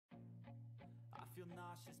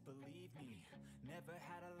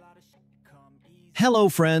Hello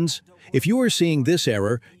friends! If you are seeing this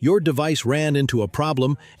error, your device ran into a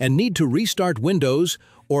problem and need to restart Windows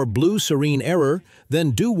or blue screen error,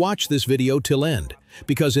 then do watch this video till end,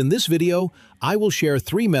 because in this video, I will share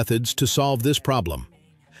 3 methods to solve this problem.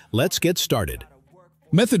 Let's get started.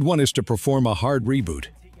 Method 1 is to perform a hard reboot.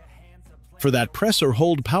 For that, press or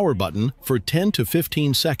hold power button for 10 to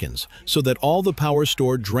 15 seconds so that all the power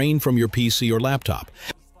stored drain from your PC or laptop.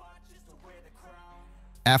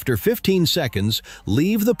 After 15 seconds,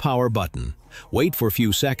 leave the power button, wait for a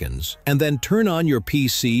few seconds, and then turn on your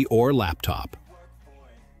PC or laptop.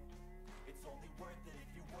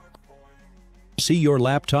 See your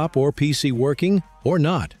laptop or PC working or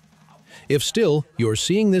not? If still you're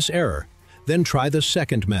seeing this error, then try the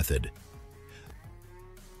second method.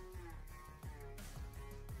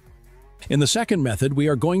 In the second method, we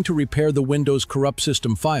are going to repair the Windows corrupt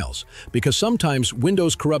system files, because sometimes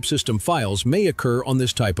Windows corrupt system files may occur on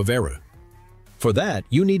this type of error. For that,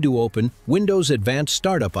 you need to open Windows Advanced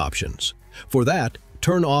Startup Options. For that,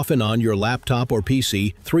 turn off and on your laptop or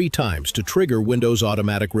PC 3 times to trigger Windows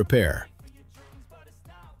Automatic Repair.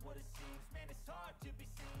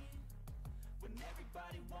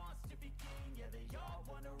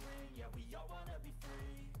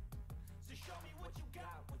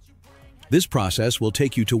 This process will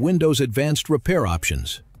take you to Windows Advanced Repair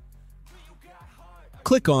Options.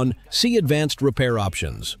 Click on See Advanced Repair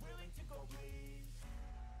Options.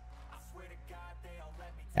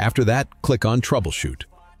 After that, click on Troubleshoot.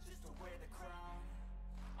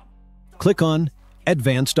 Click on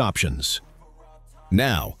Advanced Options.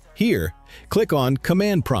 Now, here, click on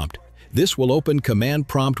Command Prompt. This will open Command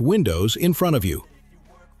Prompt windows in front of you.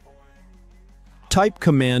 Type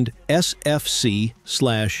command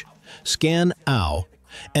sfc/scan AU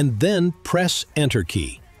and then press Enter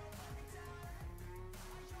key.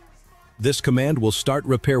 This command will start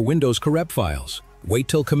repair Windows corrupt files. Wait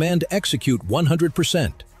till command execute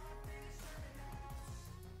 100%.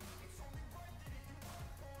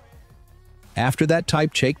 After that,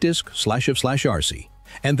 type checkdisk/f/rc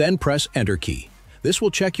and then press Enter key. This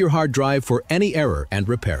will check your hard drive for any error and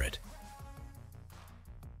repair it.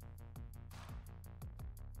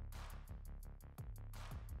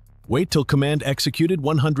 Wait till command executed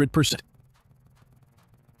 100%.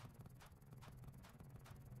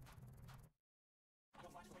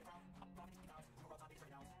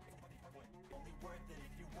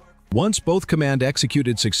 Once both command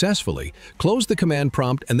executed successfully, close the command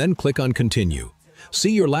prompt and then click on Continue.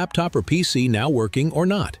 See your laptop or PC now working or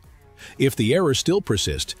not. If the error still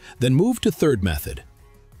persists, then move to third method.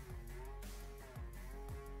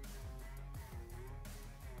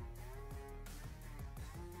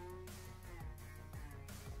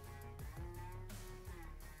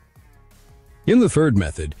 In the third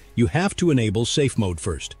method, you have to enable Safe Mode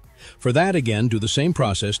first. For that, again, do the same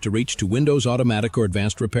process to reach to Windows Automatic or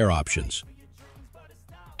Advanced Repair Options.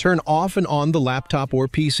 Turn off and on the laptop or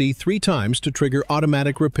PC 3 times to trigger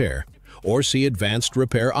Automatic Repair, or see Advanced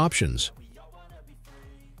Repair Options.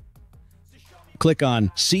 Click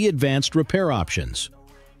on See Advanced Repair Options.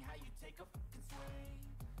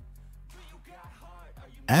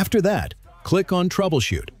 After that, click on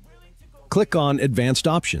Troubleshoot. Click on Advanced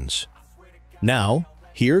Options. Now,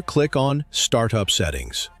 here click on Startup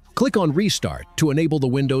Settings. Click on Restart to enable the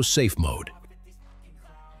Windows Safe Mode.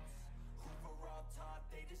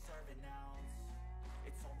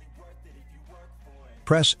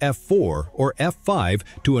 Press F4 or F5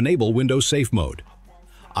 to enable Windows Safe Mode.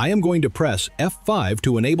 I am going to press F5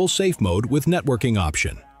 to enable Safe Mode with networking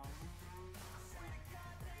option.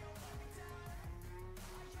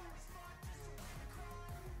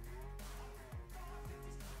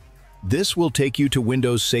 This will take you to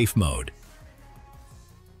Windows Safe Mode.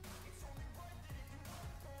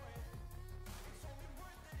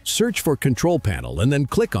 Search for Control Panel and then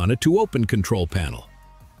click on it to open Control Panel.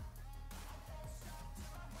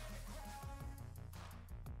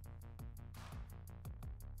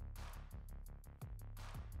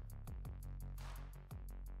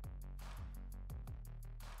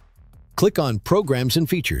 Click on Programs and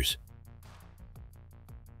Features.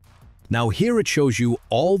 Now here it shows you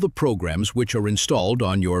all the programs which are installed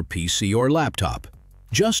on your PC or laptop.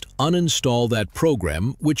 Just uninstall that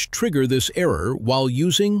program which trigger this error while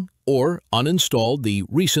using, or uninstall the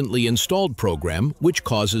recently installed program which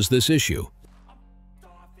causes this issue.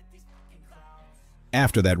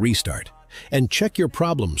 After that, restart and check your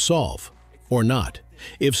problem solve or not.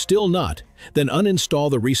 If still not, then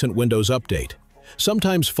uninstall the recent Windows Update.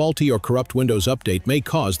 Sometimes faulty or corrupt Windows Update may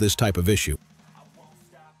cause this type of issue.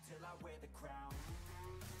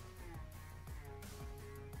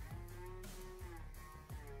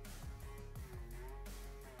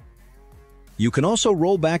 You can also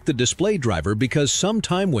roll back the display driver because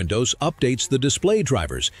sometime Windows updates the display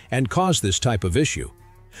drivers and cause this type of issue.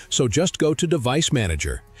 So just go to Device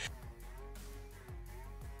Manager,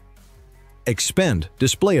 Expand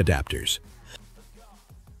Display Adapters.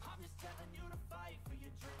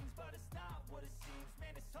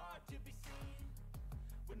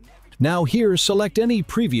 Now here, select any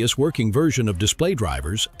previous working version of display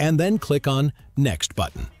drivers and then click on Next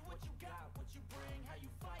button.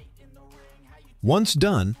 Once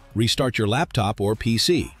done, restart your laptop or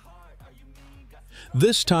PC.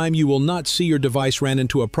 This time you will not see your device ran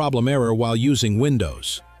into a problem error while using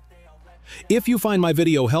Windows. If you find my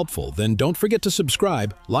video helpful, then don't forget to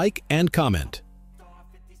subscribe, like, and comment.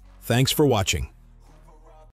 Thanks for watching.